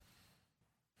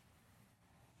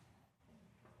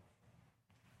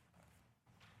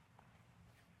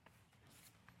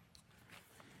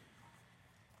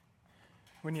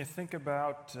when you think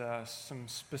about some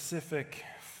specific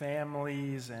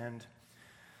families and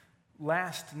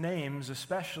last names,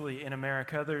 especially in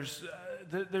America,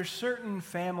 there's certain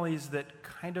families that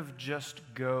kind of just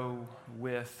go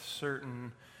with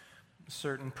certain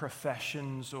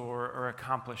professions or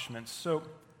accomplishments.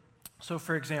 So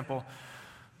for example,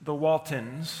 the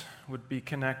Waltons would be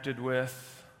connected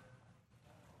with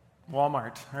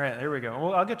Walmart. All right, there we go.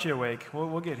 Well, I'll get you awake.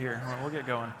 We'll get here. We'll get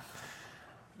going.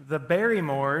 The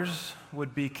Barrymores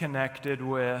would be connected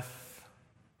with,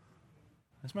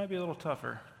 this might be a little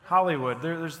tougher, Hollywood.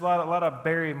 There's a lot of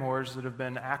Barrymores that have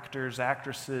been actors,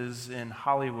 actresses in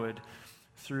Hollywood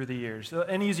through the years.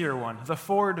 An easier one, the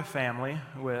Ford family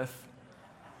with,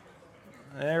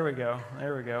 there we go.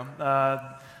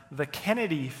 The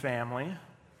Kennedy family,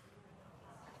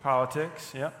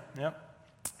 politics, yep.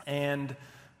 And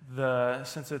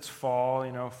since it's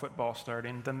fall, football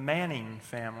starting, the Manning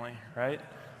family, right?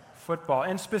 Football,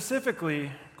 and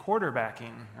specifically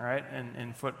quarterbacking, right,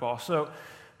 in football. So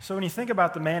when you think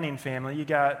about the Manning family, you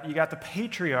got the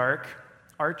patriarch,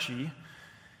 Archie.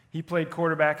 He played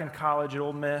quarterback in college at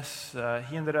Ole Miss.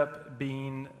 He ended up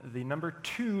being the number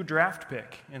 2 draft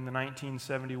pick in the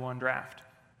 1971 draft.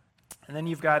 And then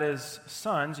you've got his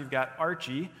sons. You've got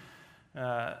Archie's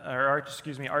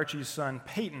son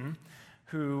Peyton,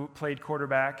 who played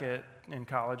quarterback in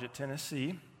college at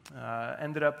Tennessee.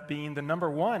 Ended up being the number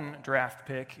 1 draft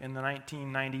pick in the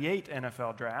 1998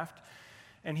 NFL draft.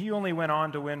 And he only went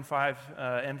on to win 5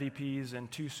 MVPs and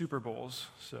 2 Super Bowls,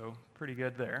 so pretty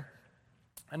good there.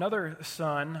 Another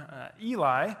son,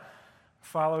 Eli,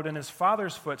 followed in his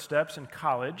father's footsteps in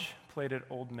college, played at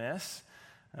Ole Miss.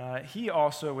 He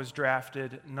also was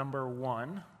drafted number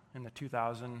 1 in the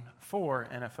 2004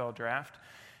 NFL draft.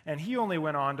 And he only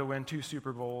went on to win 2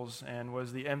 Super Bowls and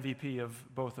was the MVP of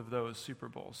both of those Super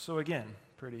Bowls. So again,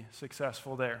 pretty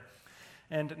successful there.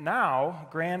 And now,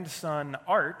 grandson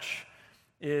Arch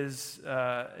is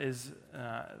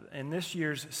in this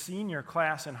year's senior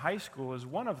class in high school, is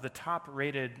one of the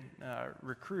top-rated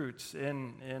recruits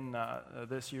in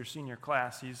this year's senior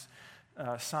class. He's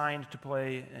signed to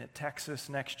play at Texas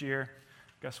next year.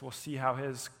 Guess we'll see how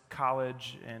his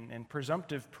college and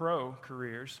presumptive pro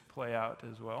careers play out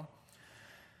as well.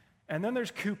 And then there's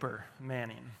Cooper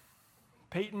Manning,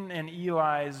 Peyton and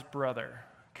Eli's brother,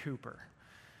 Cooper.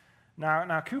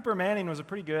 Now Cooper Manning was a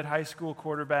pretty good high school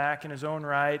quarterback in his own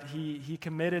right. He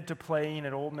committed to playing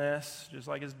at Ole Miss, just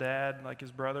like his dad, like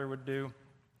his brother would do.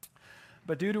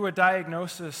 But due to a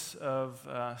diagnosis of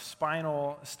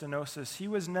spinal stenosis, he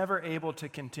was never able to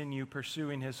continue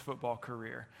pursuing his football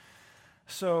career.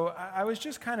 So I was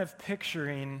just kind of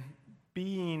picturing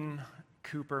being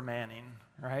Cooper Manning,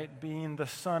 right? Being the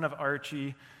son of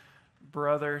Archie,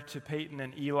 brother to Peyton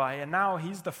and Eli, and now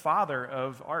he's the father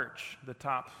of Arch, the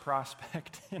top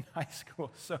prospect in high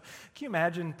school. So can you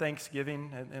imagine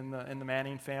Thanksgiving in the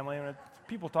Manning family? I mean,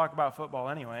 people talk about football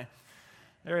anyway.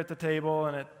 They're at the table,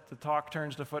 and the talk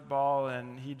turns to football,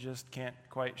 and he just can't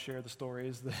quite share the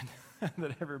stories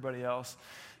that everybody else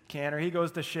can. Or he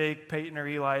goes to shake Peyton or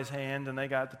Eli's hand, and they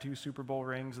got the 2 Super Bowl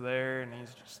rings there, and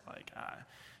he's just like,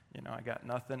 I got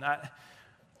nothing.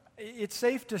 It's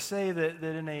safe to say that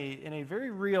in a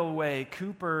very real way,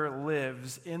 Cooper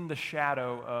lives in the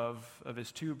shadow of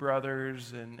his 2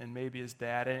 brothers and maybe his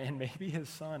dad and maybe his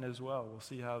son as well. We'll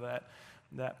see how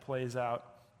that plays out.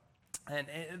 And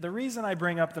the reason I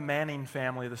bring up the Manning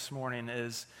family this morning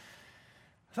is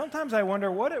sometimes I wonder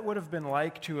what it would have been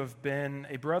like to have been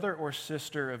a brother or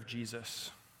sister of Jesus.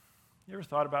 You ever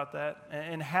thought about that?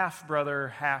 And half brother,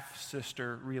 half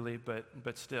sister, really,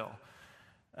 but still.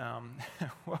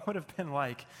 What would have been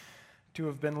like to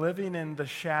have been living in the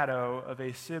shadow of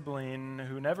a sibling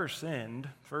who never sinned,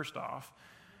 first off,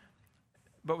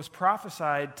 but was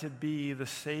prophesied to be the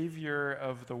Savior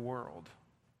of the world,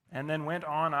 and then went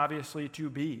on, obviously, to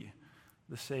be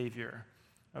the Savior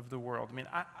of the world? I mean,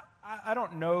 I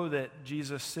don't know that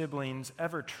Jesus' siblings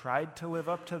ever tried to live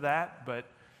up to that, but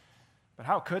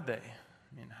how could they?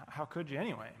 I mean, how could you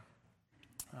anyway?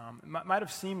 It might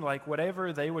have seemed like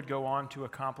whatever they would go on to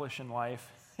accomplish in life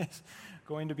is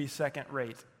going to be second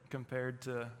rate compared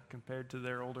to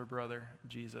their older brother,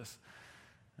 Jesus.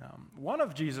 One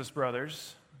of Jesus'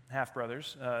 brothers,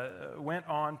 half-brothers, went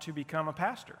on to become a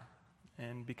pastor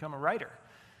and become a writer.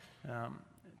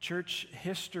 Church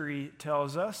history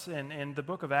tells us, and the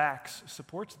book of Acts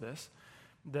supports this,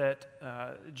 that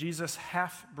Jesus'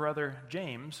 half-brother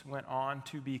James went on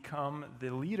to become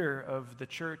the leader of the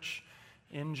church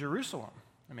in Jerusalem.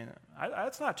 I mean,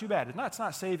 that's not too bad. It's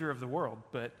not Savior of the world,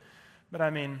 but I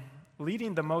mean,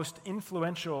 leading the most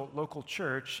influential local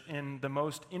church in the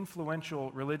most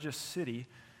influential religious city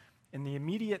in the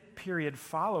immediate period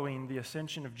following the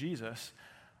ascension of Jesus,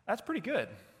 that's pretty good,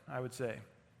 I would say.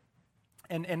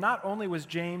 And not only was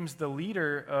James the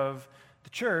leader of the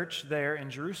church there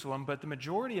in Jerusalem, but the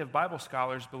majority of Bible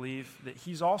scholars believe that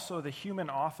he's also the human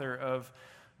author of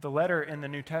the letter in the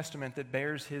New Testament that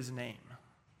bears his name,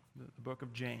 the book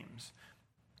of James.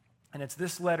 And it's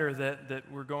this letter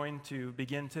that we're going to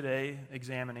begin today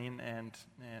examining and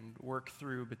work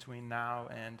through between now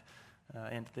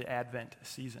and the Advent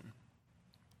season.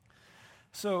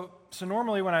 So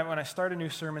normally when I start a new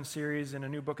sermon series in a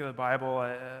new book of the Bible,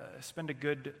 I spend a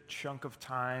good chunk of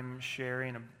time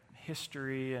sharing a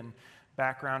history and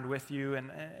background with you,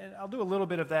 and I'll do a little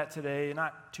bit of that today,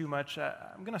 not too much.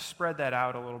 I'm going to spread that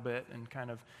out a little bit and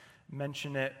kind of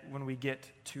mention it when we get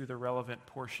to the relevant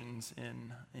portions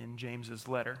in James's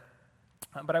letter.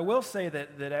 But I will say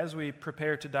that as we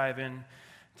prepare to dive in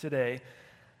today,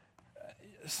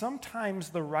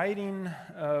 sometimes the writing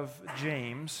of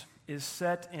James is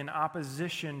set in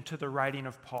opposition to the writing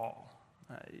of Paul.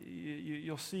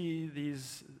 You'll see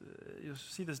this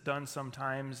done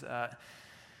sometimes.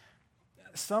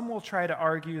 Some will try to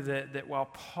argue that while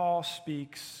Paul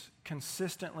speaks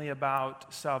consistently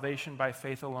about salvation by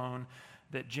faith alone,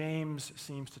 that James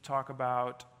seems to talk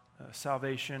about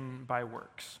salvation by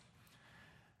works.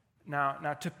 Now,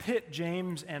 to pit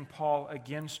James and Paul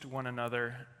against one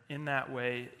another in that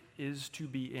way is to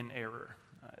be in error.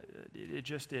 It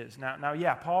just is. Now,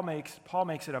 yeah, Paul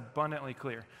makes it abundantly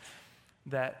clear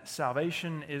that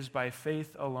salvation is by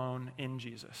faith alone in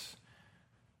Jesus.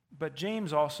 But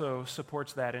James also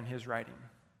supports that in his writing.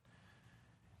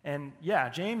 And yeah,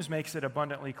 James makes it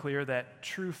abundantly clear that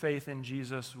true faith in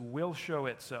Jesus will show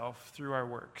itself through our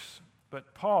works.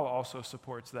 But Paul also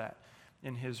supports that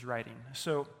in his writing.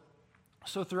 So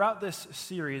throughout this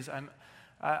series,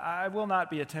 I will not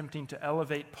be attempting to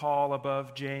elevate Paul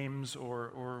above James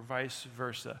or vice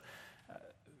versa.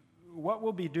 What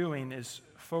we'll be doing is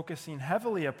focusing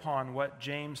heavily upon what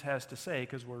James has to say,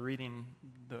 because we're reading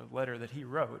the letter that he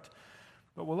wrote.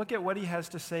 But we'll look at what he has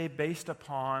to say based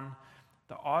upon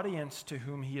the audience to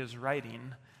whom he is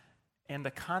writing and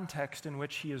the context in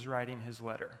which he is writing his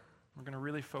letter. We're going to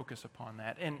really focus upon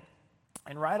that. And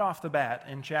right off the bat,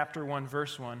 in chapter 1,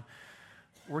 verse 1,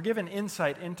 we're given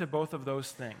insight into both of those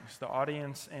things, the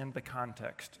audience and the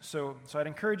context. So I'd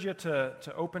encourage you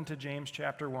to open to James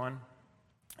chapter 1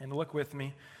 and look with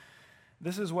me.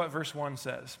 This is what verse 1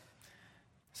 says.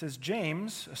 It says,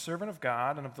 James, a servant of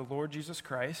God and of the Lord Jesus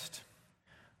Christ,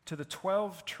 to the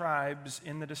 12 tribes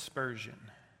in the dispersion,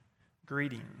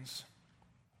 greetings.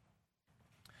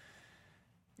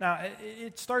 Now,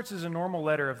 it starts as a normal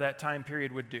letter of that time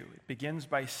period would do. It begins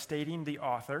by stating the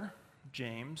author,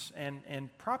 James,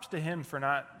 and props to him for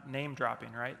not name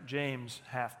dropping, right? James,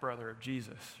 half-brother of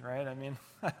Jesus, right? I mean,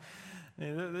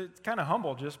 it's kind of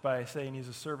humble just by saying he's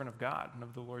a servant of God and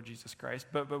of the Lord Jesus Christ.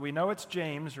 But we know it's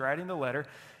James writing the letter,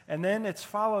 and then it's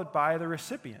followed by the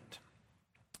recipient.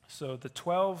 So the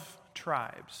 12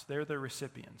 tribes, they're the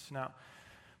recipients. Now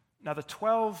the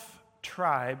 12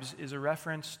 tribes is a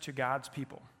reference to God's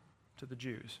people, to the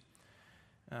Jews.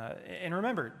 And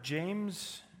remember,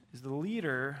 James is the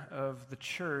leader of the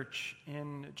church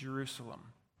in Jerusalem.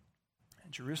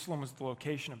 And Jerusalem was the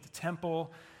location of the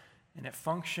temple, and it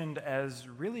functioned as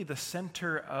really the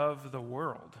center of the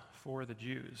world for the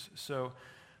Jews. So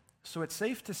it's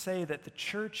safe to say that the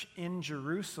church in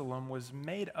Jerusalem was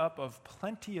made up of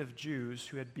plenty of Jews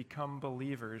who had become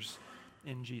believers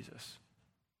in Jesus.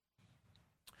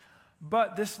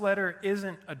 But this letter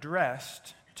isn't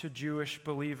addressed to Jewish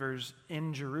believers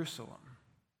in Jerusalem.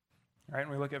 All right,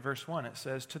 when we look at verse 1, it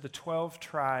says, to the 12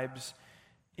 tribes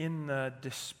in the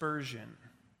dispersion.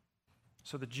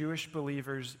 So the Jewish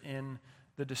believers in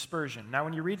the dispersion. Now,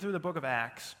 when you read through the book of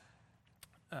Acts,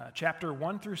 chapter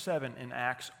 1 through 7 in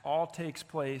Acts all takes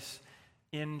place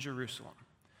in Jerusalem.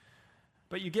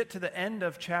 But you get to the end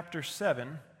of chapter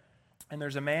 7, and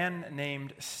there's a man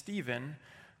named Stephen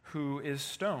who is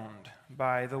stoned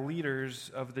by the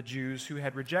leaders of the Jews who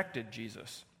had rejected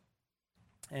Jesus.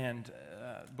 And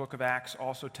the book of Acts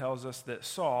also tells us that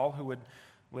Saul, who would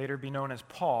later be known as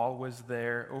Paul, was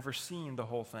there overseeing the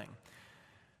whole thing.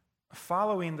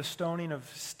 Following the stoning of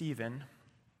Stephen,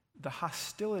 the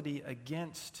hostility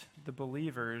against the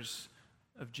believers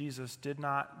of Jesus did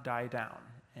not die down.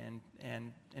 And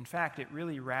in fact, it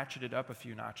really ratcheted up a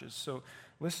few notches. So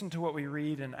listen to what we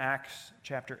read in Acts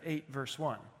chapter 8, verse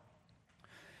 1.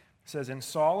 It says, and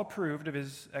Saul approved of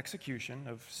his execution,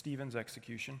 of Stephen's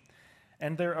execution,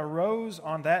 and there arose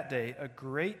on that day a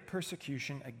great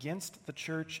persecution against the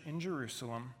church in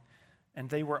Jerusalem, and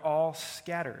they were all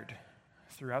scattered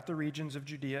throughout the regions of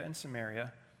Judea and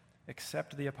Samaria,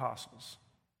 except the apostles.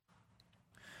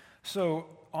 So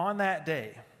on that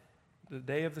day, the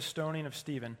day of the stoning of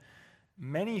Stephen,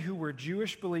 many who were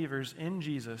Jewish believers in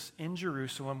Jesus in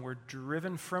Jerusalem were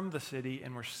driven from the city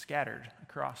and were scattered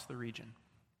across the region.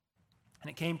 And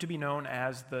it came to be known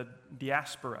as the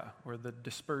diaspora, or the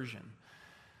dispersion.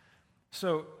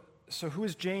 So who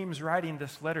is James writing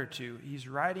this letter to? He's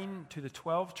writing to the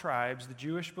 12 tribes, the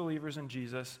Jewish believers in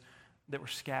Jesus, that were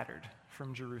scattered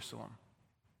from Jerusalem.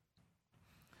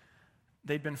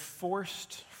 They'd been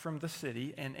forced from the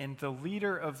city, and the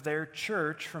leader of their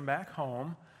church from back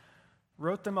home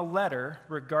wrote them a letter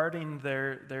regarding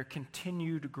their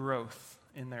continued growth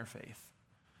in their faith.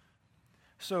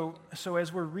 So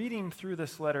as we're reading through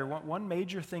this letter, one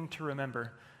major thing to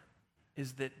remember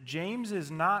is that James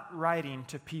is not writing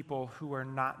to people who are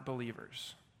not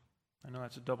believers. I know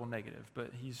that's a double negative,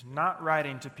 but he's not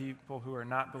writing to people who are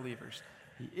not believers.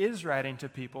 He is writing to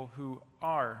people who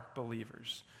are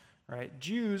believers, right?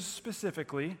 Jews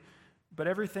specifically, but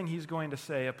everything he's going to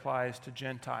say applies to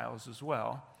Gentiles as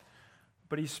well.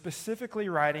 But he's specifically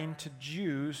writing to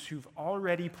Jews who've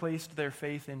already placed their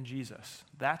faith in Jesus.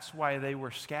 That's why they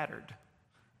were scattered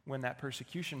when that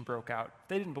persecution broke out. If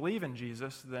they didn't believe in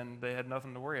Jesus, then they had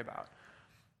nothing to worry about.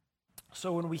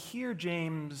 So when we hear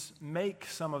James make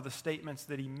some of the statements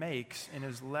that he makes in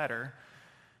his letter,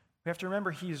 we have to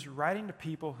remember he's writing to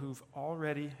people who've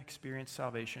already experienced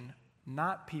salvation,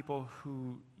 not people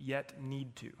who yet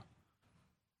need to.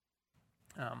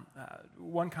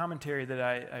 One commentary that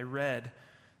I read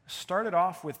started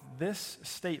off with this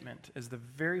statement as the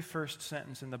very first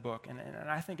sentence in the book, and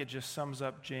I think it just sums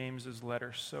up James's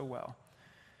letter so well.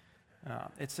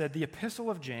 It said, "The Epistle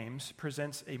of James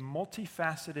presents a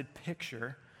multifaceted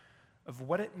picture of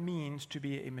what it means to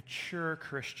be a mature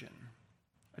Christian,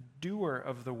 a doer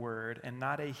of the word and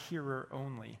not a hearer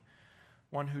only,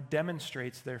 one who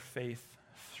demonstrates their faith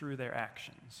through their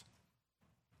actions."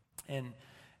 And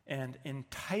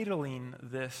entitling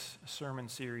this sermon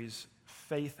series,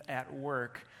 Faith at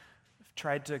Work, I've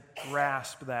tried to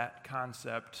grasp that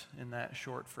concept in that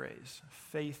short phrase,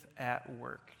 faith at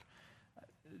work.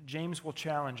 James will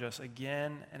challenge us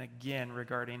again and again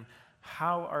regarding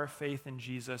how our faith in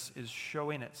Jesus is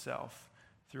showing itself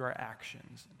through our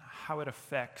actions and how it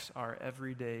affects our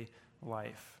everyday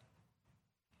life.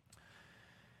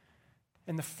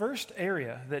 And the first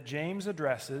area that James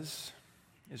addresses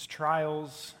is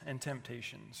trials and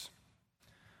temptations.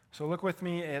 So look with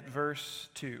me at verse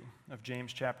 2 of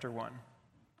James chapter 1.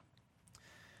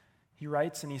 He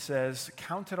writes and he says,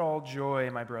 "Count it all joy,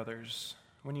 my brothers,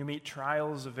 when you meet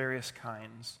trials of various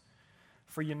kinds,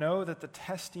 for you know that the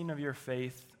testing of your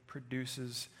faith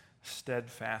produces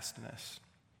steadfastness."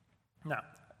 Now,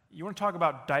 you want to talk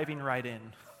about diving right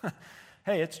in.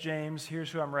 Hey, it's James.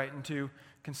 Here's who I'm writing to.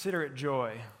 Consider it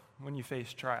joy when you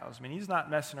face trials. I mean, he's not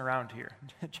messing around here.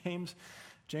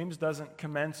 James doesn't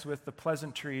commence with the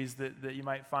pleasantries that you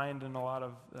might find in a lot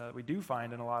of, we do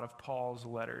find in a lot of Paul's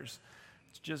letters.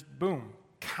 It's just, boom,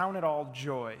 count it all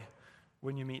joy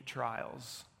when you meet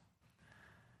trials.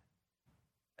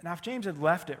 Now, if James had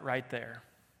left it right there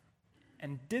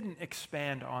and didn't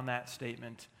expand on that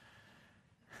statement,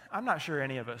 I'm not sure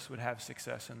any of us would have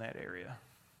success in that area,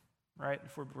 right?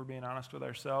 If we're being honest with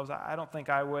ourselves, I don't think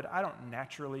I would. I don't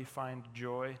naturally find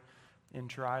joy in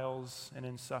trials and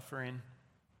in suffering.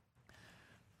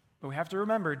 But we have to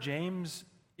remember, James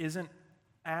isn't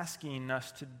asking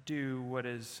us to do what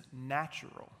is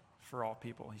natural for all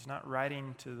people. He's not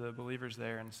writing to the believers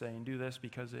there and saying, do this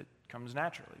because it comes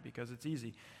naturally, because it's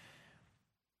easy.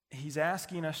 He's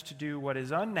asking us to do what is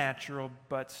unnatural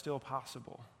but still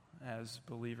possible as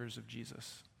believers of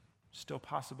Jesus. Still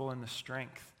possible in the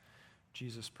strength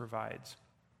Jesus provides.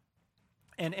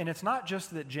 And it's not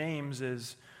just that James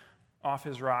is off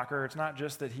his rocker. It's not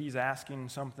just that he's asking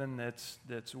something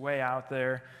that's way out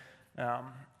there.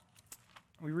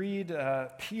 We read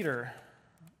Peter.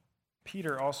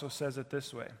 Peter also says it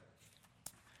this way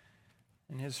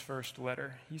in his first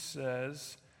letter. He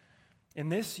says, "In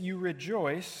this you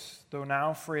rejoice, though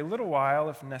now for a little while,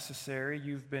 if necessary,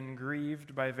 you've been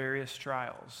grieved by various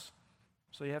trials."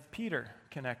 So you have Peter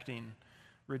connecting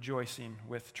rejoicing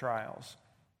with trials.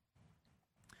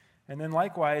 And then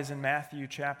likewise in Matthew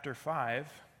chapter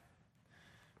 5,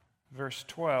 verse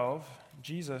 12,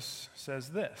 Jesus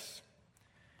says this.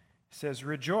 He says,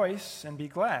 "Rejoice and be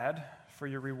glad, for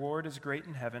your reward is great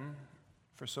in heaven,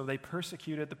 for so they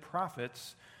persecuted the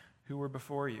prophets who were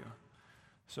before you."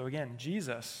 So again,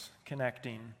 Jesus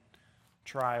connecting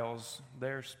trials,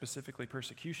 there specifically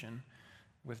persecution,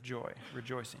 with joy,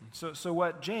 rejoicing. So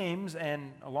what James,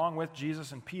 and along with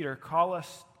Jesus and Peter, call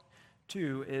us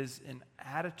to is an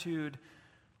attitude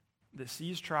that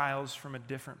sees trials from a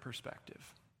different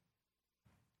perspective.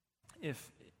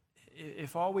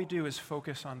 If all we do is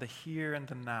focus on the here and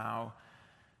the now,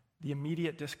 the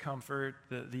immediate discomfort,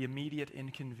 the immediate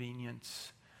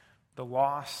inconvenience, the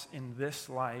loss in this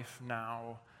life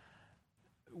now,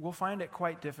 we'll find it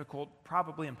quite difficult,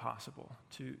 probably impossible,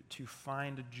 to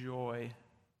find joy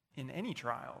in any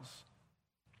trials.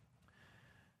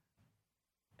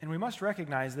 And we must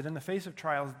recognize that in the face of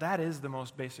trials, that is the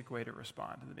most basic way to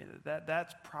respond.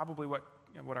 That's probably what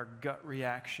our gut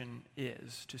reaction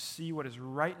is, to see what is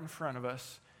right in front of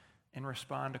us and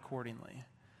respond accordingly.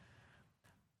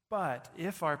 But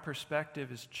if our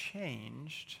perspective is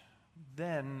changed,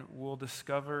 then we'll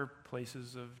discover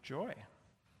places of joy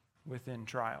within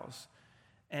trials.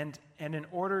 And in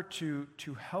order to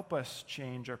help us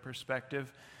change our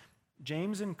perspective,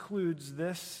 James includes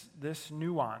this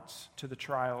nuance to the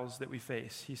trials that we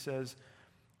face. He says,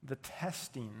 the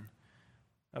testing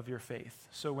of your faith.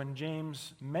 So when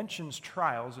James mentions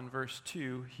trials in verse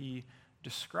 2, he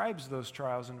describes those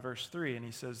trials in verse 3, and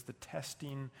he says, the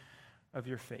testing of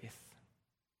your faith.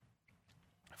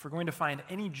 If we're going to find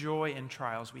any joy in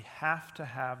trials, we have to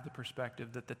have the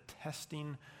perspective that the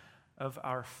testing of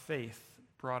our faith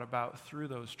brought about through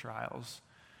those trials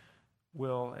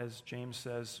will, as James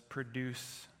says,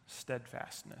 produce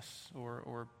steadfastness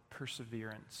or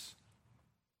perseverance.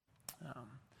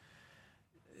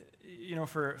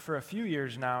 For a few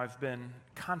years now, I've been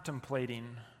contemplating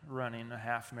running a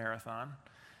half marathon.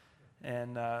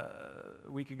 And a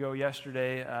week ago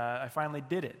yesterday, I finally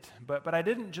did it. But I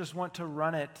didn't just want to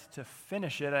run it to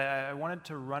finish it. I wanted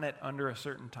to run it under a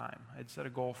certain time. I'd set a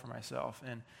goal for myself.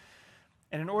 And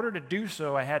in order to do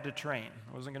so, I had to train.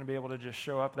 I wasn't going to be able to just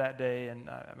show up that day, and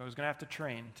I was going to have to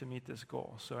train to meet this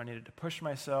goal. So I needed to push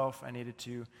myself. I needed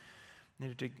to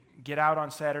get out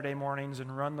on Saturday mornings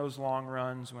and run those long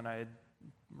runs when I'd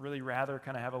really rather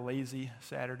kind of have a lazy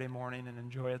Saturday morning and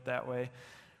enjoy it that way.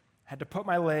 I had to put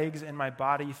my legs and my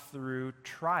body through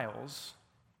trials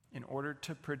in order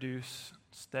to produce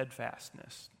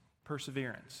steadfastness,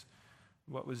 perseverance,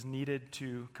 what was needed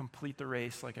to complete the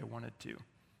race like I wanted to.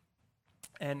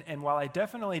 And while I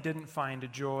definitely didn't find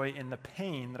joy in the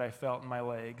pain that I felt in my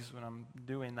legs when I'm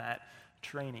doing that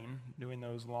training, doing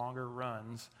those longer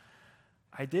runs,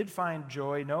 I did find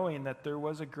joy knowing that there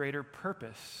was a greater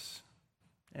purpose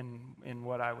in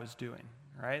what I was doing,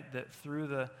 right? That through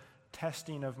the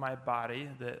testing of my body,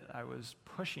 that I was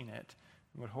pushing it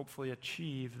and would hopefully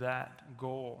achieve that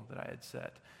goal that I had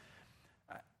set.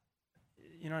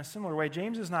 In a similar way,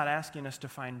 James is not asking us to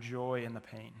find joy in the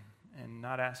pain and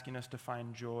not asking us to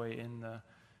find joy in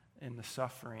the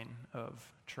suffering of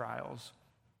trials.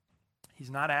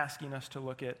 He's not asking us to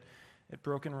look at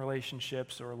broken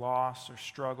relationships or loss or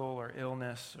struggle or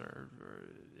illness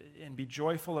and be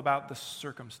joyful about the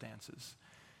circumstances.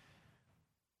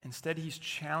 Instead, he's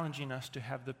challenging us to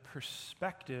have the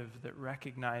perspective that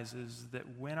recognizes that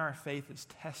when our faith is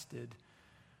tested,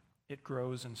 it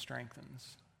grows and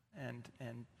strengthens. And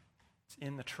it's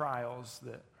in the trials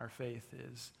that our faith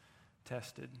is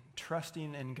tested.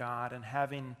 Trusting in God and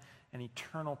having an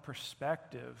eternal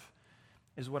perspective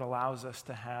is what allows us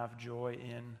to have joy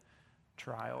in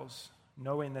trials,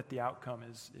 knowing that the outcome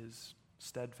is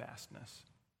steadfastness.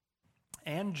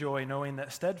 And joy knowing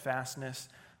that steadfastness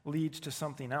leads to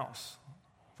something else.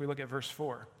 If we look at verse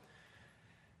 4,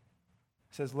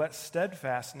 it says, "Let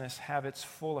steadfastness have its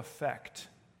full effect,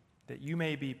 that you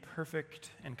may be perfect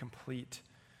and complete,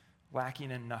 lacking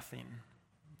in nothing."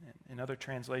 In other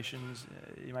translations,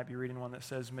 you might be reading one that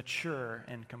says mature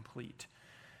and complete.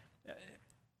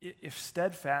 If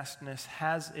steadfastness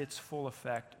has its full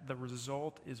effect, the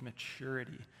result is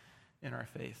maturity in our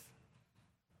faith.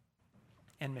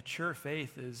 And mature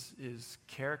faith is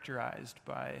characterized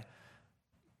by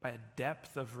a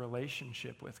depth of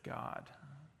relationship with God,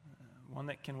 one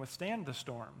that can withstand the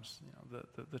storms,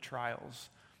 the trials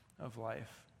of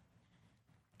life.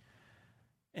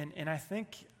 And I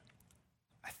think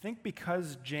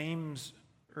because James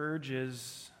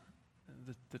urges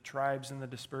the tribes in the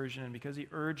dispersion, and because he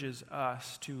urges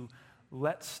us to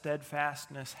let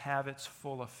steadfastness have its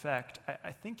full effect,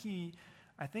 I think he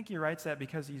writes that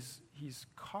because he's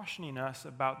cautioning us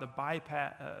about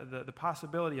the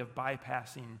possibility of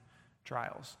bypassing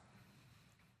trials,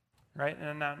 right?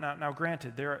 And now,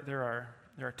 granted, there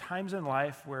are times in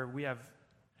life where we have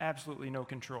absolutely no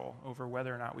control over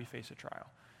whether or not we face a trial.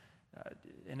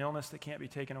 An illness that can't be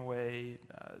taken away,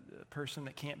 a person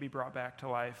that can't be brought back to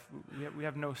life, we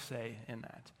have no say in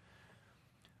that.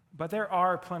 But there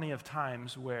are plenty of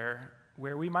times where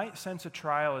we might sense a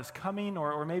trial is coming,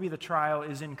 or maybe the trial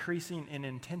is increasing in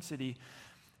intensity,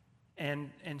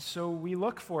 And so we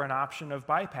look for an option of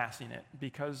bypassing it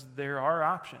because there are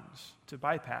options to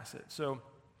bypass it. So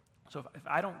if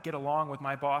I don't get along with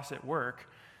my boss at work,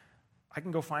 I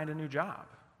can go find a new job,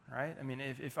 right? I mean,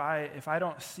 if I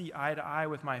don't see eye to eye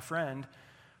with my friend,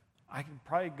 I can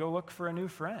probably go look for a new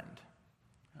friend.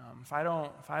 If I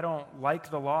don't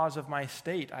like the laws of my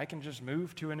state, I can just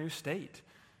move to a new state.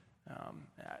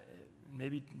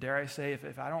 Maybe, dare I say,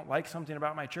 if I don't like something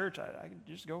about my church, I can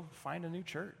just go find a new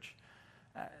church.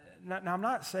 Now, I'm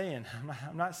not saying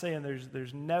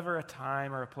there's never a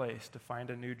time or a place to find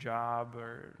a new job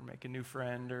or make a new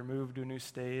friend or move to a new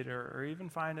state or even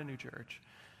find a new church.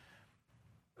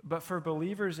 But for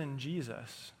believers in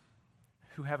Jesus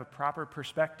who have a proper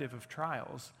perspective of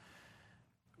trials,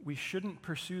 we shouldn't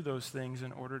pursue those things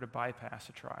in order to bypass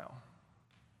a trial.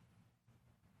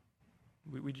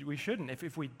 We shouldn't.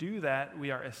 If we do that, we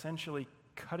are essentially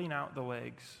cutting out the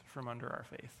legs from under our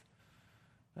faith.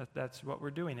 That's what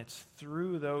we're doing. It's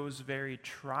through those very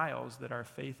trials that our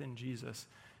faith in Jesus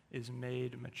is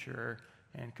made mature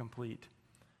and complete.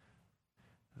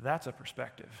 That's a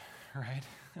perspective, right?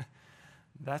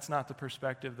 That's not the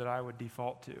perspective that I would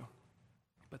default to.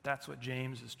 But that's what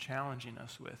James is challenging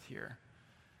us with here.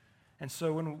 And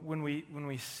so when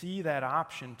we see that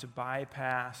option to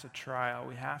bypass a trial,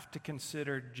 we have to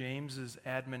consider James's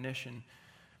admonition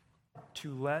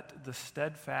to let the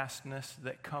steadfastness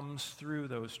that comes through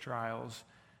those trials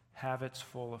have its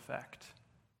full effect.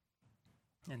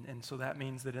 And so that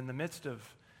means that in the midst of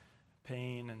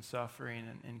pain and suffering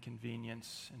and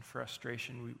inconvenience and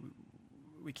frustration,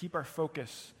 we keep our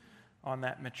focus on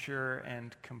that mature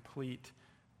and complete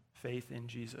faith in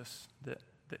Jesus that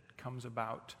comes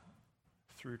about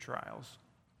through trials.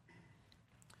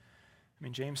 I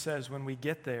mean, James says when we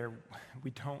get there, we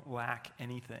don't lack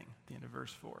anything, at the end of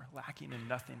verse 4. Lacking in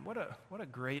nothing. What a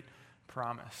great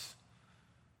promise.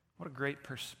 What a great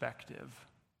perspective.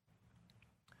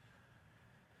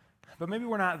 But maybe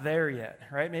we're not there yet,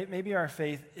 right? Maybe our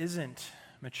faith isn't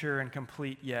mature and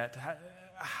complete yet.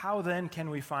 How then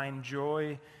can we find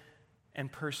joy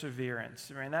and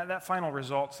perseverance? I mean, that final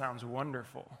result sounds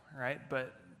wonderful, right?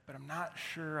 But I'm not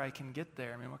sure I can get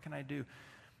there. I mean, what can I do?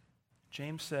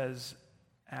 James says,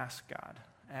 ask God.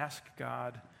 Ask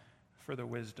God for the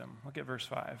wisdom. Look at verse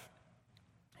 5.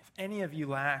 If any of you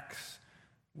lacks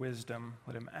wisdom,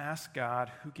 let him ask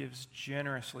God, who gives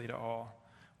generously to all,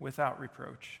 without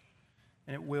reproach,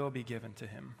 and it will be given to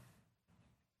him.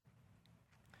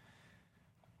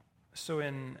 So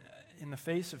in the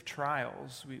face of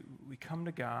trials, we come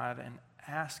to God and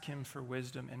ask him for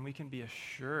wisdom, and we can be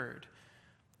assured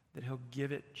that he'll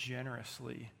give it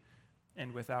generously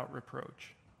and without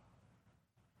reproach.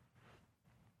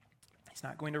 He's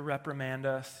not going to reprimand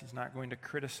us. He's not going to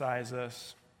criticize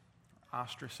us,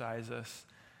 ostracize us.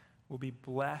 We'll be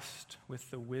blessed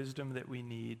with the wisdom that we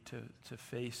need to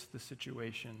face the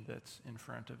situation that's in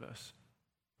front of us.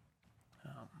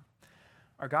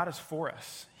 Our God is for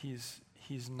us.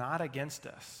 He's not against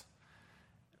us.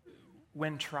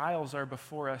 When trials are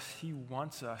before us, he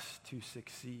wants us to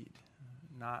succeed,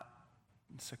 not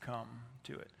succumb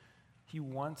to it. He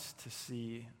wants to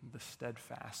see the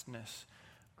steadfastness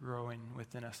growing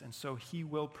within us, and so he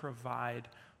will provide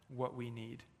what we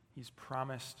need. He's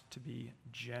promised to be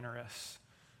generous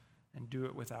and do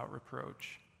it without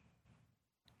reproach.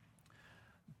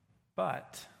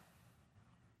 But,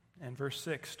 and verse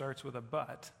 6 starts with a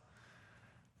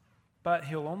but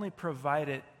he'll only provide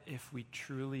it if we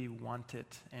truly want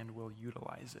it and will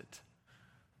utilize it.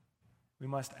 We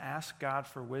must ask God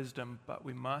for wisdom, but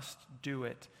we must do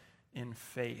it in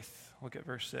faith. Look at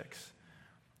verse 6.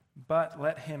 But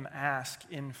let him ask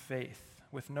in faith,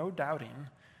 with no doubting,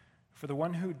 for the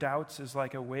one who doubts is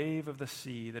like a wave of the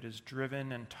sea that is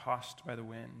driven and tossed by the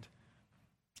wind.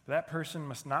 That person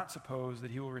must not suppose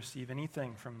that he will receive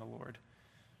anything from the Lord.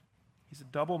 He's a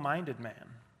double-minded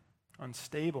man,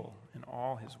 unstable in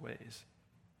all his ways.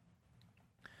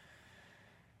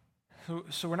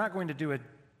 So we're not going to do a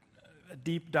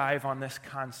deep dive on this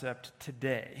concept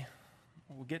today.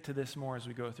 We'll get to this more as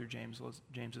we go through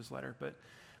James's letter.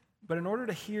 But in order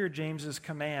to hear James's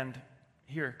command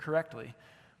here correctly,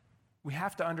 we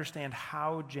have to understand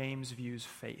how James views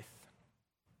faith.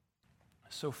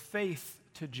 So faith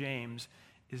to James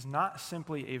is not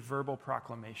simply a verbal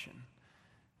proclamation.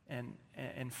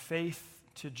 And faith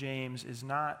to James is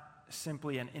not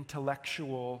simply an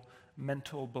intellectual,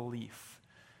 mental belief.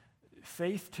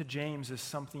 Faith to James is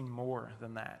something more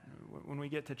than that. When we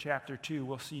get to chapter 2,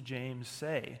 we'll see James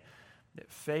say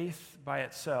that faith by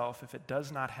itself, if it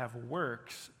does not have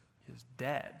works, is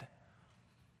dead.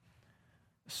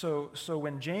 So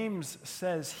when James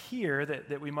says here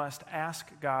that we must ask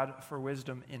God for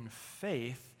wisdom in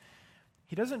faith,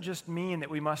 he doesn't just mean that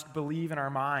we must believe in our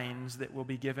minds that we'll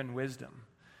be given wisdom.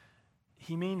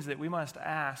 He means that we must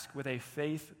ask with a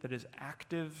faith that is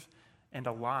active and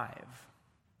alive.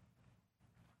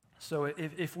 So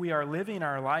if we are living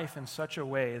our life in such a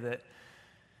way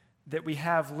that we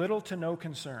have little to no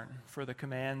concern for the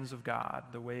commands of God,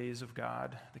 the ways of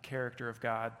God, the character of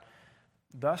God,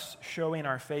 thus showing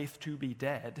our faith to be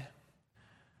dead,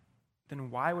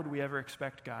 then why would we ever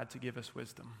expect God to give us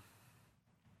wisdom?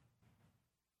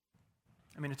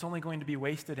 I mean, it's only going to be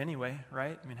wasted anyway,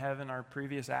 right? I mean, haven't our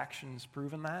previous actions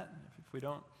proven that? If we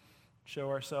don't show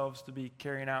ourselves to be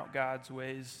carrying out God's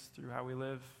ways through how we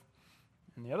live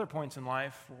in the other points in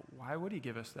life, why would he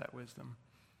give us that wisdom?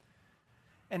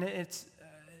 And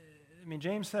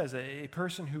James says a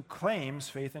person who claims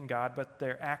faith in God, but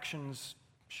their actions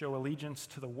show allegiance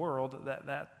to the world,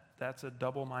 that's a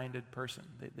double-minded person.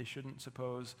 They shouldn't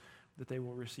suppose that they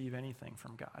will receive anything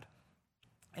from God.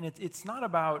 And it's not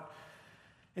about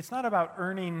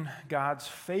earning God's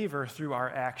favor through our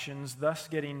actions, thus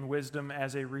getting wisdom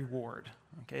as a reward.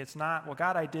 Okay, it's not, well,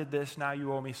 God, I did this, now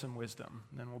you owe me some wisdom,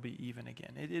 then we'll be even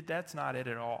again. That's not it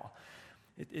at all.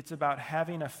 It's about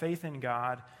having a faith in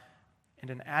God and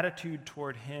an attitude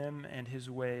toward him and his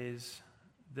ways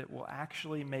that will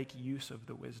actually make use of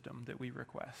the wisdom that we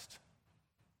request.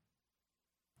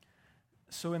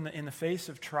 So in the face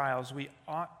of trials, we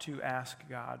ought to ask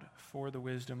God for the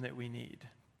wisdom that we need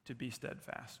to be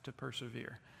steadfast, to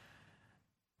persevere.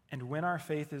 And when our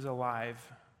faith is alive,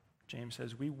 James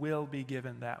says, we will be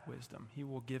given that wisdom. He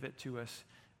will give it to us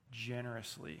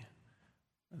generously,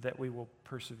 that we will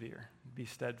persevere, be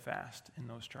steadfast in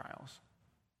those trials.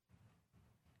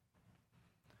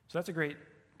 So that's a great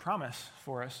promise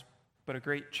for us, but a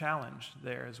great challenge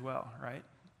there as well, right?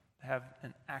 Have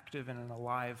an active and an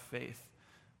alive faith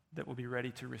that will be ready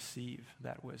to receive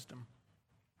that wisdom.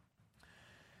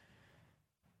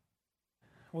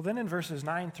 Well, then in verses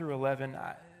 9 through 11,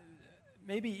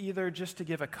 maybe either just to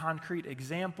give a concrete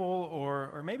example,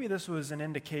 or maybe this was an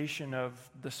indication of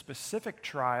the specific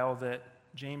trial that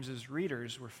James's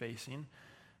readers were facing,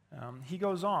 he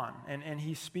goes on and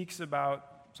he speaks about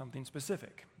something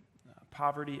specific,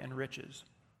 poverty and riches.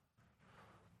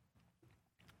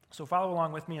 So follow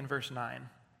along with me in verse 9.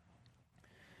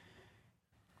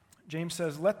 James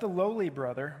says, "Let the lowly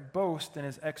brother boast in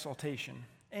his exaltation,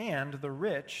 and the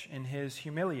rich in his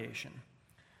humiliation,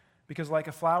 because like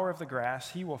a flower of the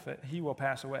grass, he will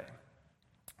pass away.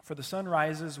 For the sun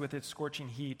rises with its scorching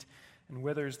heat and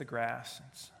withers the grass.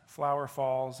 Its flower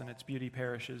falls and its beauty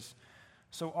perishes.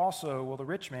 So also will the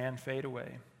rich man fade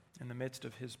away in the midst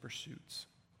of his pursuits."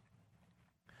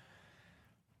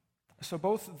 So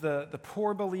both the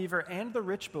poor believer and the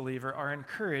rich believer are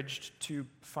encouraged to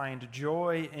find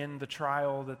joy in the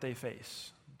trial that they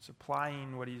face. It's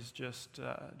applying what he's just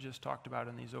talked about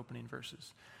in these opening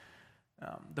verses.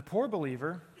 The poor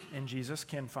believer in Jesus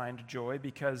can find joy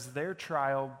because their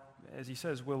trial, as he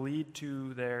says, will lead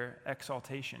to their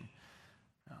exaltation.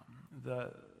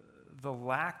 The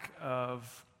lack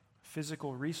of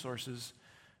physical resources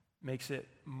makes it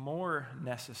more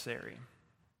necessary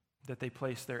that they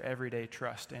place their everyday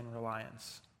trust and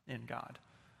reliance in God.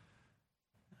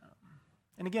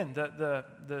 And again,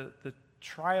 the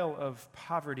trial of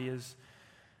poverty is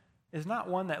not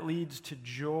one that leads to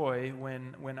joy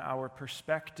when our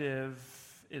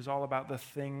perspective is all about the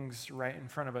things right in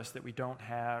front of us that we don't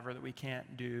have or that we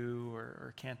can't do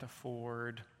or can't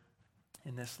afford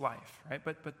in this life, right?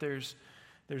 But there's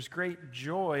great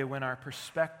joy when our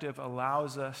perspective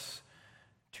allows us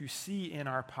to see in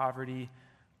our poverty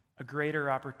a greater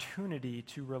opportunity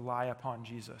to rely upon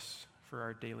Jesus for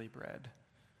our daily bread.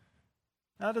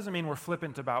 Now, that doesn't mean we're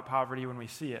flippant about poverty when we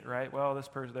see it, right? Well, this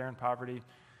person, they're in poverty.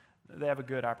 They have a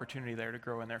good opportunity there to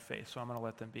grow in their faith, so I'm going to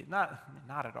let them be. Not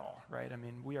at all, right? I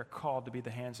mean, we are called to be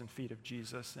the hands and feet of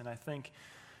Jesus, and I think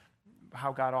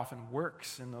how God often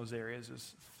works in those areas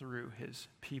is through his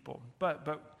people. But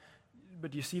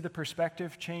do you see the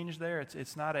perspective change there?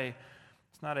 It's not a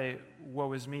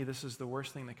woe is me, this is the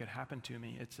worst thing that could happen to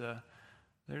me.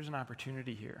 There's an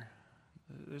opportunity here.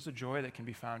 There's a joy that can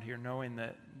be found here, knowing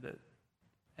that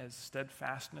as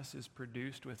steadfastness is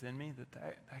produced within me,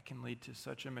 that can lead to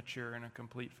such a mature and a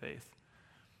complete faith.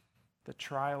 The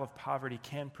trial of poverty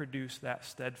can produce that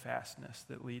steadfastness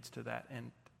that leads to that,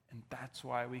 and that's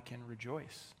why we can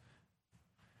rejoice.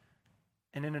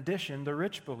 And in addition, the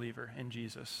rich believer in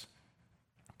Jesus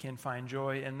can find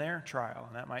joy in their trial.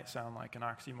 And that might sound like an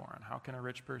oxymoron. How can a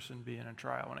rich person be in a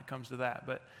trial when it comes to that?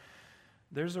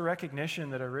 there's a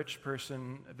recognition that a rich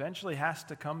person eventually has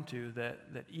to come to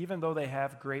that even though they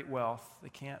have great wealth, they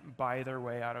can't buy their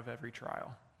way out of every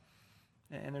trial.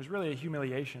 And there's really a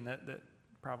humiliation that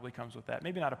probably comes with that.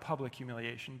 Maybe not a public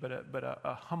humiliation, but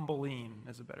a humbling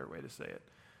is a better way to say it.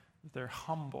 They're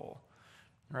humble,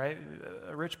 right?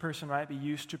 A rich person might be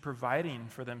used to providing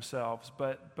for themselves,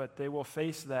 but they will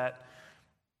face that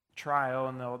trial,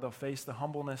 and they'll face the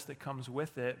humbleness that comes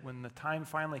with it when the time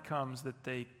finally comes that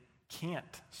they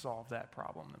can't solve that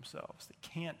problem themselves. They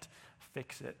can't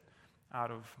fix it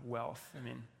out of wealth. I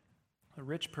mean, a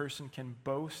rich person can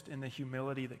boast in the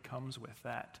humility that comes with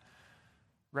that,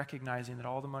 recognizing that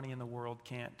all the money in the world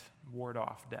can't ward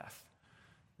off death,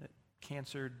 that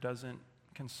cancer doesn't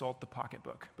consult the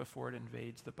pocketbook before it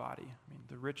invades the body. I mean,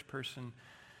 the rich person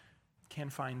can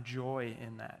find joy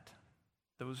in that.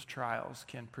 Those trials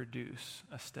can produce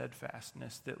a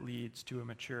steadfastness that leads to a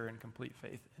mature and complete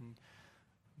faith, and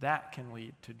that can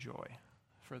lead to joy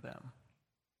for them.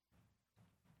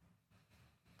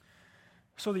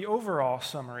 So the overall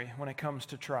summary when it comes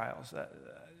to trials,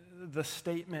 the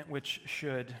statement which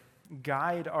should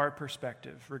guide our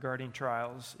perspective regarding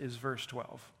trials is verse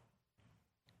 12.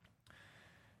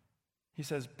 He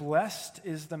says, "Blessed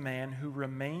is the man who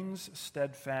remains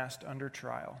steadfast under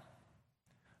trial,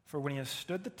 for when he has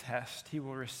stood the test, he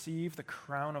will receive the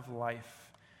crown of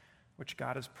life which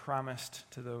God has promised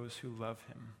to those who love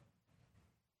him."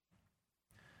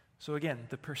 So again,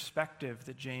 the perspective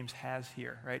that James has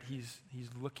here, right? He's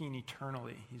looking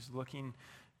eternally. He's looking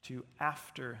to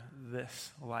after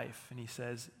this life. And he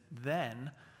says,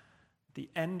 then, the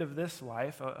end of this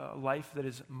life, a life that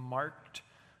is marked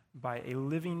by a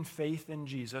living faith in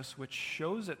Jesus, which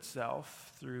shows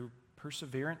itself through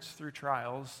perseverance through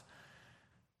trials.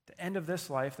 At the end of this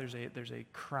life, there's a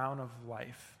crown of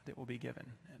life that will be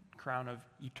given, a crown of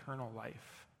eternal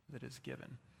life that is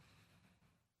given.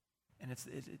 And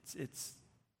it's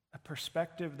a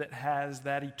perspective that has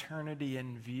that eternity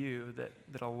in view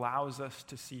that allows us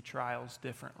to see trials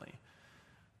differently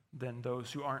than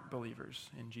those who aren't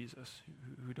believers in Jesus,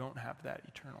 who don't have that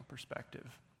eternal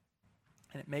perspective.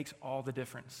 And it makes all the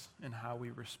difference in how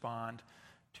we respond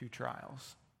to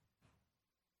trials.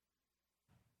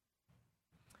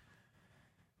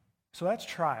 So that's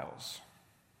trials.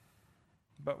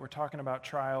 But we're talking about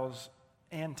trials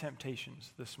and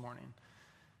temptations this morning.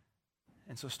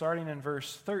 And so starting in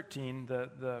verse 13,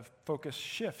 the focus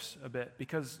shifts a bit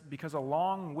because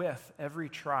along with every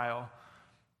trial,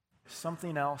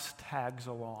 something else tags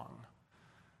along.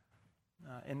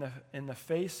 In the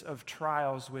face of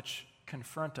trials which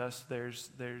confront us,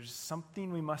 there's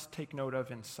something we must take note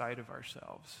of inside of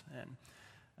ourselves. And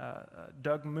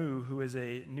Doug Moo, who is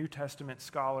a New Testament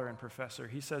scholar and professor,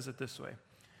 he says it this way.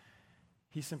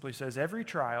 He simply says, every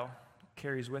trial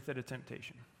carries with it a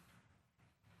temptation.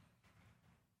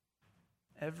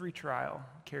 Every trial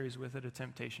carries with it a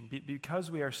temptation because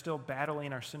we are still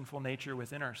battling our sinful nature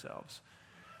within ourselves.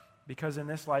 Because in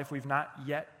this life we've not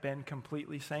yet been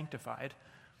completely sanctified.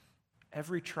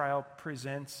 Every trial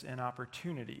presents an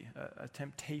opportunity, a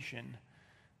temptation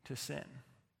to sin.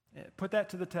 Put that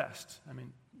to the test. I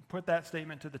mean, put that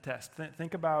statement to the test.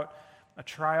 Think about a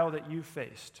trial that you've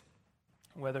faced,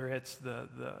 whether it's the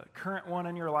current one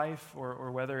in your life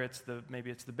or whether maybe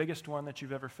it's the biggest one that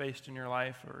you've ever faced in your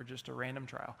life or just a random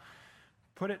trial.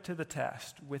 Put it to the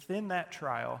test. Within that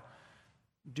trial,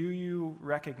 do you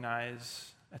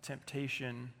recognize a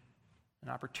temptation, an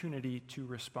opportunity to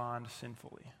respond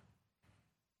sinfully?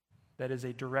 That is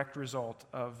a direct result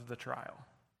of the trial.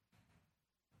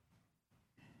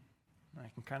 I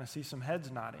can kind of see some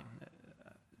heads nodding.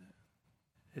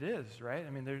 It is, right? I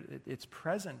mean, it's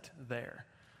present there.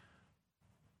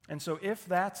 And so if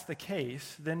that's the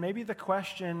case, then maybe the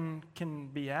question can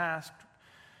be asked,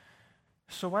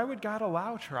 so why would God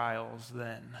allow trials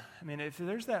then? I mean, if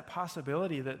there's that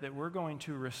possibility that we're going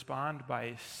to respond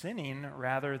by sinning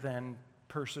rather than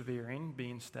persevering,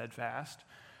 being steadfast,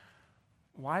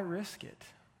 why risk it?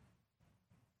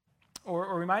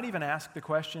 Or we might even ask the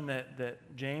question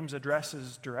that James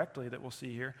addresses directly that we'll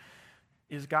see here.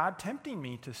 Is God tempting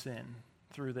me to sin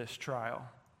through this trial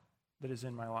that is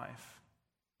in my life?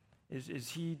 Is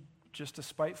he just a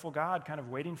spiteful God kind of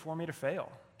waiting for me to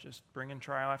fail, just bringing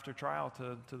trial after trial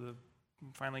to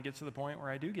finally get to the point where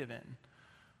I do give in?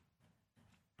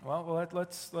 Well,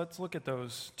 let's look at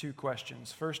those two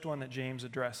questions. First one that James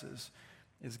addresses,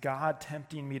 is God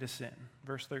tempting me to sin?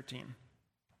 Verse 13.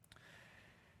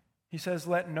 He says,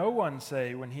 "Let no one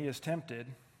say when he is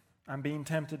tempted, I'm being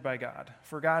tempted by God.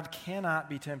 For God cannot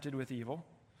be tempted with evil,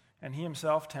 and he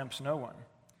himself tempts no one.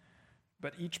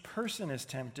 But each person is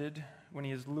tempted when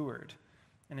he is lured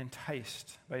and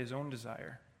enticed by his own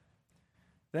desire.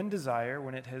 Then desire,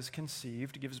 when it has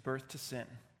conceived, gives birth to sin.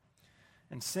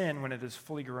 And sin, when it is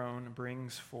fully grown,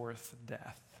 brings forth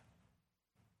death.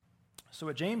 So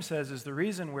what James says is the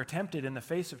reason we're tempted in the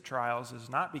face of trials is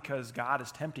not because God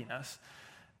is tempting us.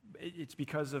 It's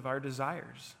because of our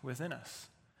desires within us.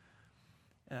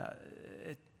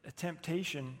 A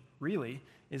temptation, really,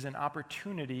 is an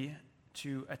opportunity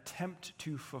to attempt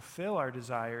to fulfill our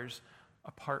desires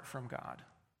apart from God,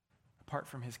 apart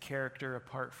from his character,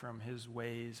 apart from his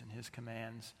ways and his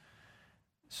commands.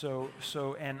 So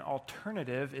an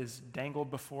alternative is dangled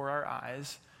before our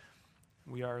eyes.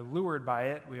 We are lured by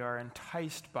it. We are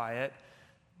enticed by it.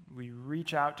 We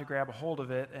reach out to grab a hold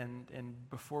of it, and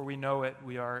before we know it,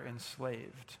 we are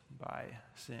enslaved by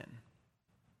sin.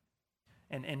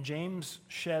 And James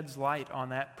sheds light on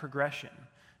that progression: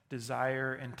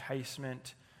 desire,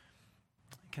 enticement,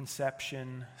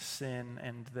 conception, sin,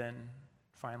 and then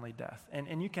finally death.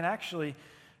 And you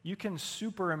can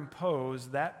superimpose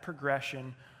that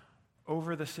progression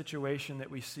over the situation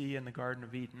that we see in the Garden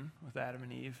of Eden with Adam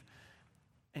and Eve,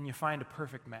 and you find a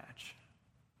perfect match.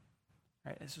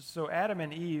 Right? So Adam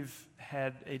and Eve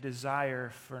had a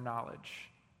desire for knowledge.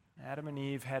 Adam and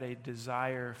Eve had a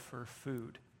desire for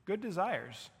food. Good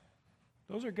desires.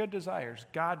 Those are good desires,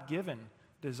 God-given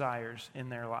desires in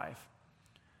their life.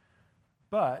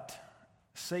 But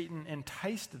Satan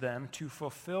enticed them to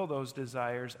fulfill those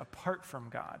desires apart from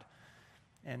God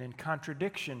and in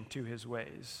contradiction to his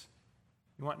ways.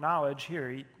 You want knowledge?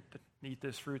 Here, eat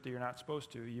this fruit that you're not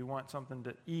supposed to. You want something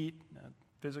to eat, a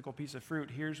physical piece of fruit?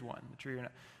 Here's one. The tree you're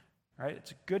not. Right?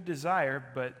 It's a good desire,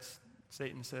 but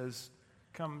Satan says,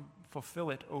 come fulfill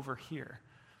it over here.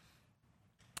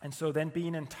 And so then,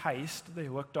 being enticed, they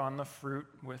looked on the fruit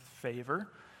with favor.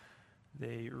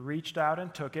 They reached out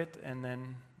and took it, and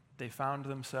then they found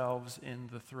themselves in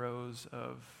the throes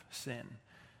of sin.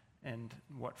 And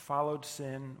what followed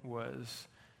sin was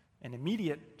an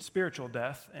immediate spiritual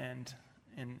death and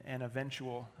an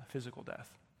eventual physical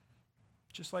death,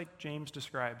 just like James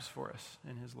describes for us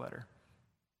in his letter.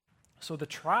 So the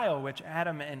trial which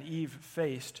Adam and Eve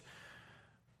faced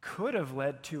could have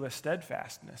led to a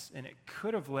steadfastness, and it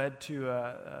could have led to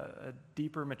a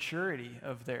deeper maturity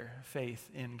of their faith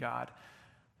in God.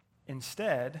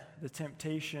 Instead, the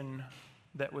temptation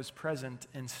that was present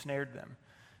ensnared them,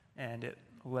 and it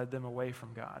led them away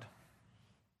from God.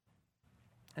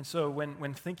 And so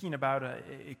when thinking about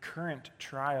a current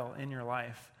trial in your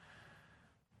life,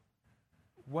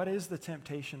 what is the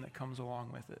temptation that comes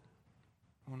along with it?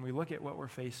 When we look at what we're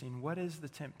facing, what is the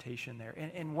temptation there?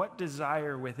 And what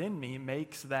desire within me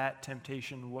makes that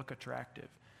temptation look attractive?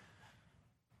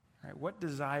 Right? What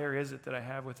desire is it that I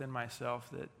have within myself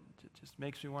that just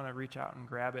makes me want to reach out and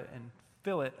grab it and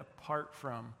fill it apart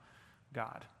from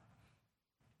God?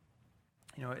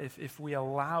 You know, if we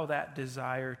allow that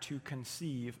desire to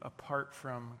conceive apart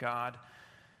from God,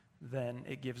 then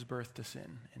it gives birth to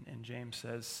sin. And James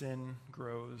says sin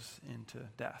grows into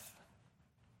death.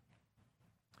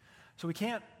 So we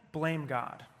can't blame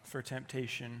God for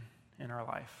temptation in our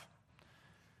life.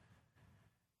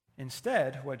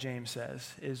 Instead, what James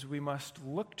says is we must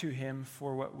look to him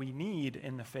for what we need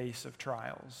in the face of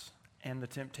trials and the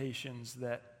temptations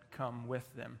that come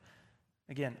with them.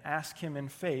 Again, ask him in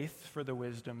faith for the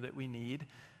wisdom that we need,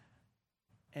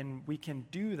 and we can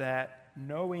do that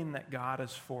knowing that God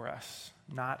is for us,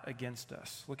 not against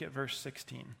us. Look at verse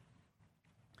 16.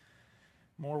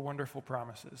 More wonderful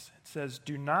promises. It says,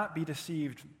 "Do not be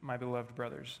deceived, my beloved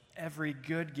brothers. Every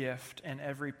good gift and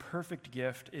every perfect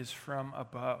gift is from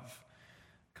above,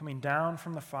 coming down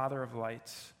from the Father of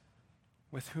lights,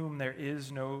 with whom there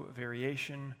is no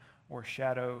variation or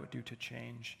shadow due to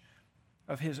change.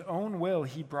 Of his own will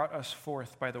he brought us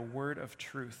forth by the word of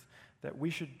truth, that we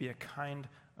should be a kind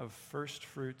of first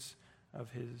fruits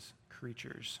of his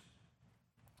creatures."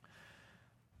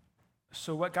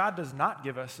 So what God does not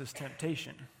give us is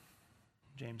temptation,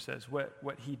 James says.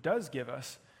 What he does give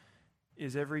us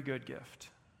is every good gift,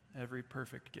 every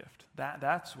perfect gift.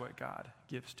 That's what God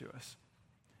gives to us.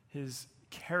 His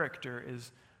character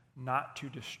is not to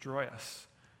destroy us,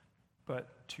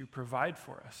 but to provide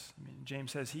for us. I mean,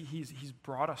 James says he's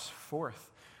brought us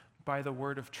forth by the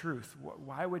word of truth.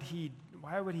 Why would he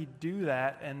do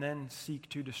that and then seek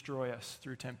to destroy us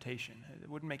through temptation? It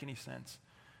wouldn't make any sense.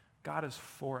 God is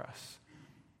for us.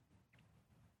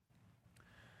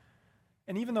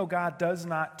 And even though God does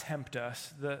not tempt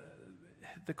us,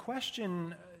 the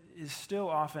question is still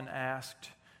often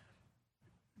asked,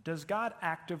 does God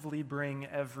actively bring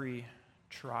every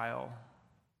trial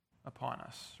upon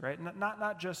us, right?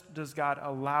 Not just does God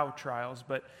allow trials,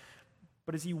 but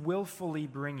is he willfully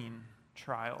bringing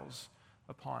trials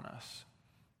upon us?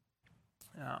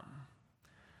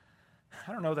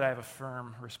 I don't know that I have a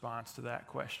firm response to that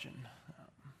question.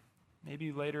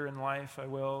 Maybe later in life I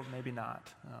will, maybe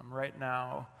not. Right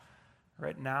now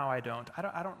I don't.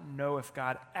 I don't know if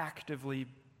God actively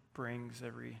brings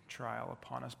every trial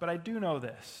upon us, but I do know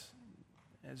this,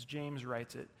 as James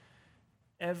writes it,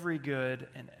 every good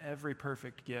and every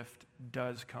perfect gift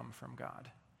does come from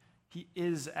God. He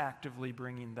is actively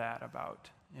bringing that about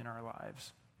in our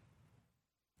lives.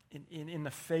 In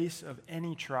the face of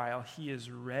any trial, he is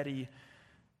ready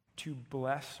to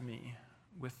bless me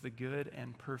with the good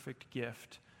and perfect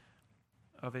gift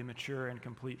of a mature and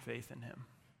complete faith in him.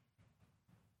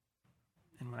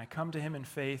 And when I come to him in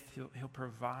faith, he'll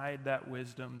provide that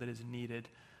wisdom that is needed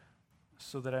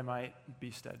so that I might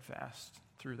be steadfast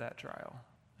through that trial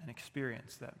and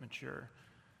experience that mature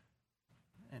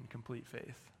and complete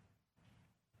faith.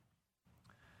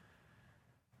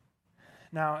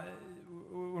 Now,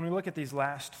 when we look at these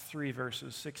last three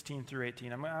verses, 16 through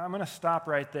 18, I'm going to stop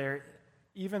right there,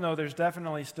 even though there's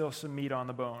definitely still some meat on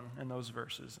the bone in those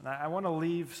verses. And I want to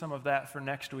leave some of that for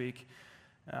next week,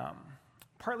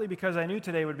 partly because I knew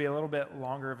today would be a little bit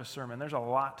longer of a sermon. There's a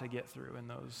lot to get through in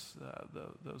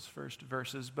those first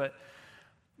verses. But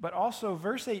also,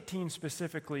 verse 18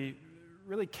 specifically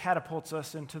really catapults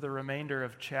us into the remainder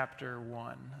of chapter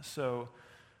 1. So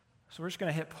we're just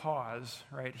going to hit pause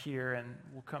right here, and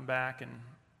we'll come back and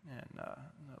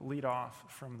lead off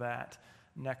from that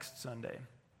next Sunday.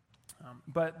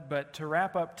 But to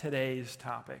wrap up today's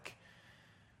topic,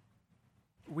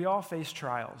 we all face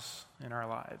trials in our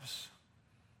lives.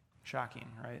 Shocking,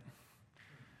 right?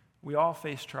 We all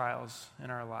face trials in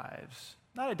our lives.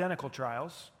 Not identical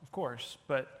trials, of course,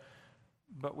 but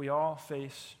we all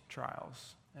face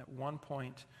trials at one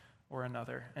point or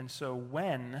another. And so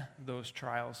when those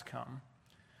trials come,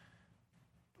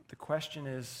 the question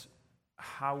is,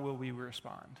 how will we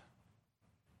respond?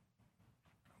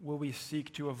 Will we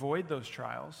seek to avoid those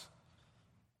trials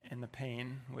and the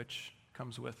pain which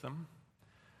comes with them?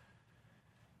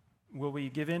 Will we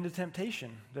give in to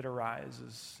temptation that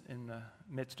arises in the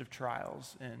midst of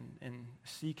trials and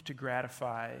seek to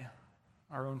gratify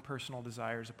our own personal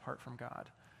desires apart from God?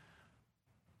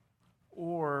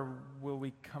 Or will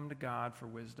we come to God for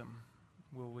wisdom?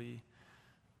 Will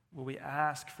we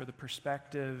ask for the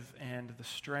perspective and the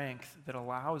strength that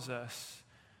allows us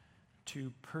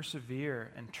to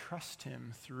persevere and trust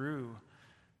him through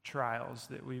trials,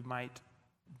 that we might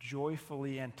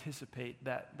joyfully anticipate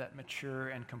that mature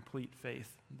and complete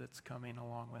faith that's coming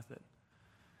along with it?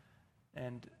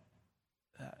 And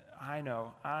I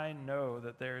know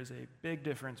that there is a big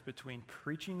difference between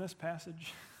preaching this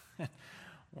passage and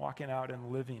walking out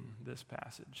and living this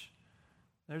passage.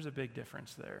 There's a big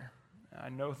difference there. I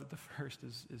know that the first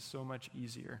is so much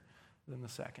easier than the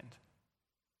second.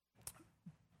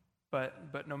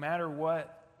 But no matter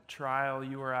what trial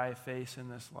you or I face in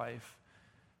this life,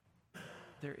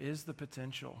 there is the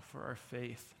potential for our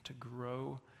faith to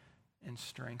grow and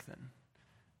strengthen.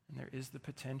 And there is the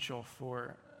potential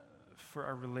for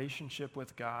our relationship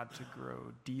with God to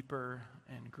grow deeper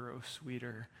and grow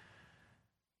sweeter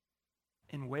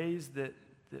in ways that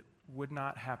would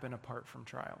not happen apart from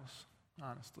trials,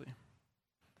 honestly.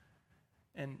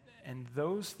 And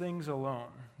those things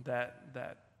alone,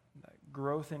 that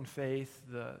growth in faith,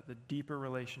 the deeper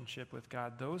relationship with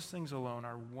God, those things alone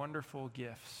are wonderful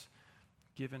gifts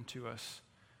given to us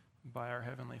by our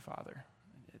Heavenly Father.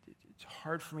 It's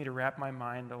hard for me to wrap my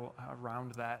mind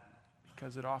around that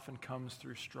because it often comes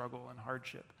through struggle and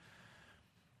hardship.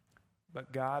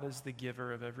 But God is the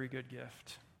giver of every good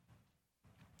gift.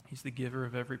 He's the giver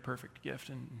of every perfect gift,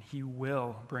 and he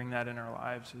will bring that in our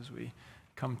lives as we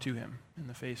come to him in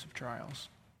the face of trials.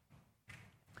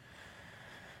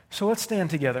 So let's stand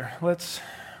together. Let's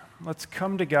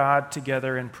come to God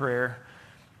together in prayer,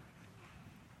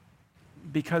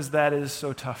 because that is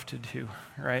so tough to do,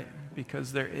 right?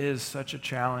 Because there is such a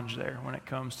challenge there when it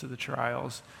comes to the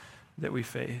trials that we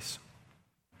face.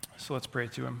 So let's pray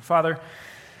to him. Father,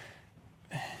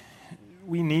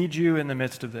 we need you in the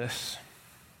midst of this.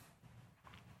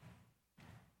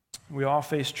 We all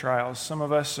face trials. Some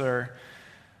of us are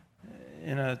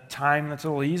in a time that's a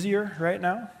little easier right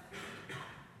now.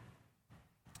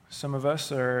 Some of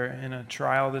us are in a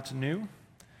trial that's new.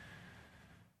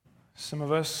 Some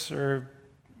of us are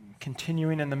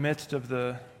continuing in the midst of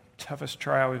the toughest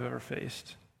trial we've ever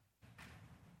faced.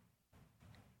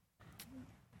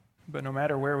 But no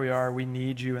matter where we are, we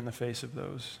need you in the face of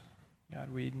those.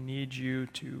 God, we need you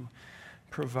to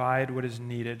provide what is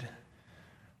needed.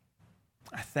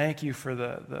 I thank you for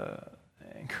the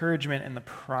encouragement and the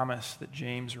promise that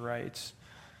James writes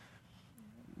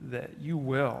that you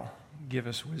will give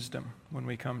us wisdom when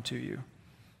we come to you.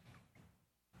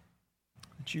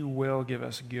 That you will give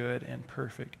us good and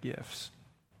perfect gifts.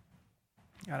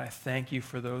 God, I thank you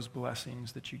for those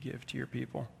blessings that you give to your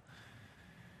people.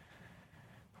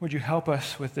 Would you help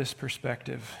us with this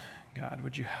perspective, God?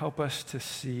 Would you help us to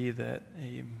see that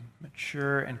a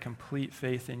mature and complete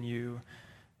faith in you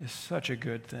is such a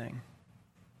good thing?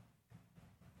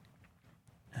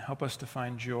 And help us to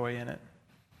find joy in it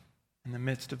in the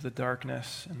midst of the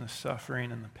darkness and the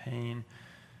suffering and the pain,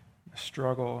 the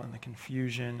struggle and the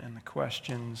confusion and the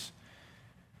questions.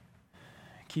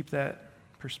 Keep that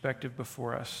perspective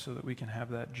before us so that we can have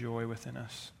that joy within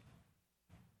us.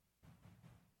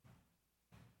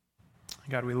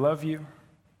 God, we love you.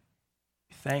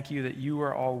 Thank you that you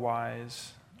are all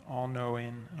wise, all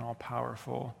knowing, and all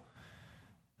powerful,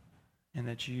 and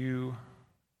that you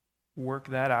work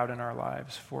that out in our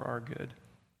lives for our good.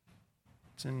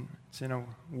 It's in a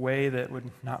way that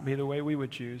would not be the way we would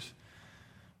choose,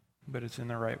 but it's in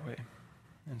the right way.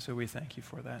 And so we thank you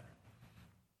for that.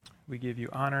 We give you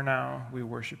honor now. We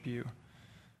worship you.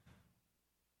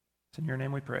 It's in your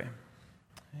name we pray.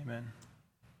 Amen.